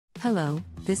Hello,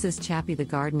 this is Chappy the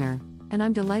gardener, and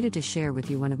I'm delighted to share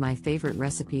with you one of my favorite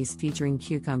recipes featuring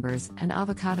cucumbers and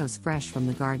avocados fresh from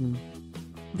the garden.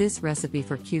 This recipe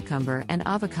for cucumber and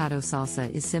avocado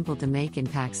salsa is simple to make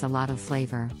and packs a lot of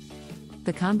flavor.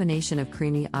 The combination of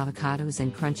creamy avocados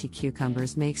and crunchy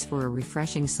cucumbers makes for a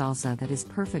refreshing salsa that is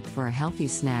perfect for a healthy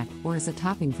snack or as a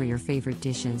topping for your favorite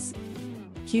dishes.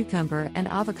 Cucumber and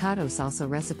avocado salsa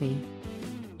recipe.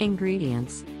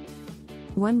 Ingredients: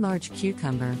 1 large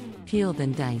cucumber, peeled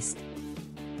and diced.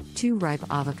 2 ripe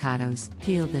avocados,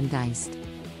 peeled and diced.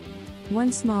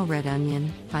 1 small red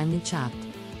onion, finely chopped.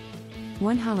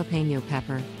 1 jalapeno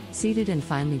pepper, seeded and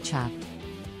finely chopped.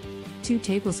 2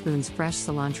 tablespoons fresh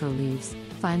cilantro leaves,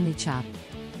 finely chopped.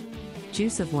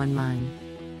 Juice of 1 lime.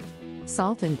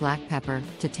 Salt and black pepper,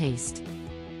 to taste.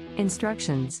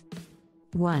 Instructions.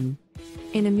 1.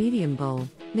 In a medium bowl,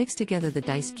 mix together the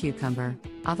diced cucumber,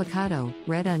 avocado,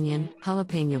 red onion,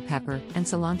 jalapeno pepper, and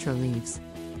cilantro leaves.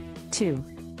 2.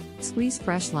 Squeeze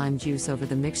fresh lime juice over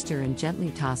the mixture and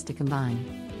gently toss to combine.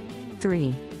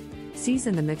 3.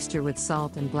 Season the mixture with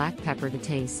salt and black pepper to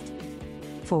taste.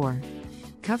 4.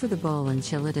 Cover the bowl and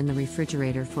chill it in the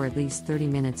refrigerator for at least 30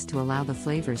 minutes to allow the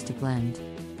flavors to blend.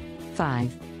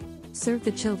 5. Serve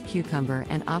the chilled cucumber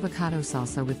and avocado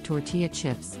salsa with tortilla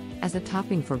chips, as a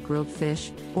topping for grilled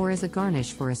fish, or as a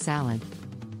garnish for a salad.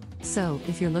 So,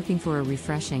 if you're looking for a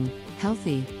refreshing,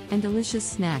 healthy, and delicious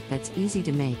snack that's easy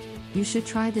to make, you should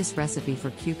try this recipe for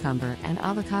cucumber and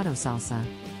avocado salsa.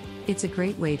 It's a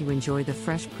great way to enjoy the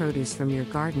fresh produce from your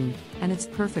garden, and it's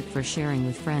perfect for sharing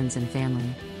with friends and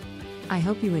family. I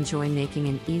hope you enjoy making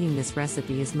and eating this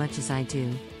recipe as much as I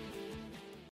do.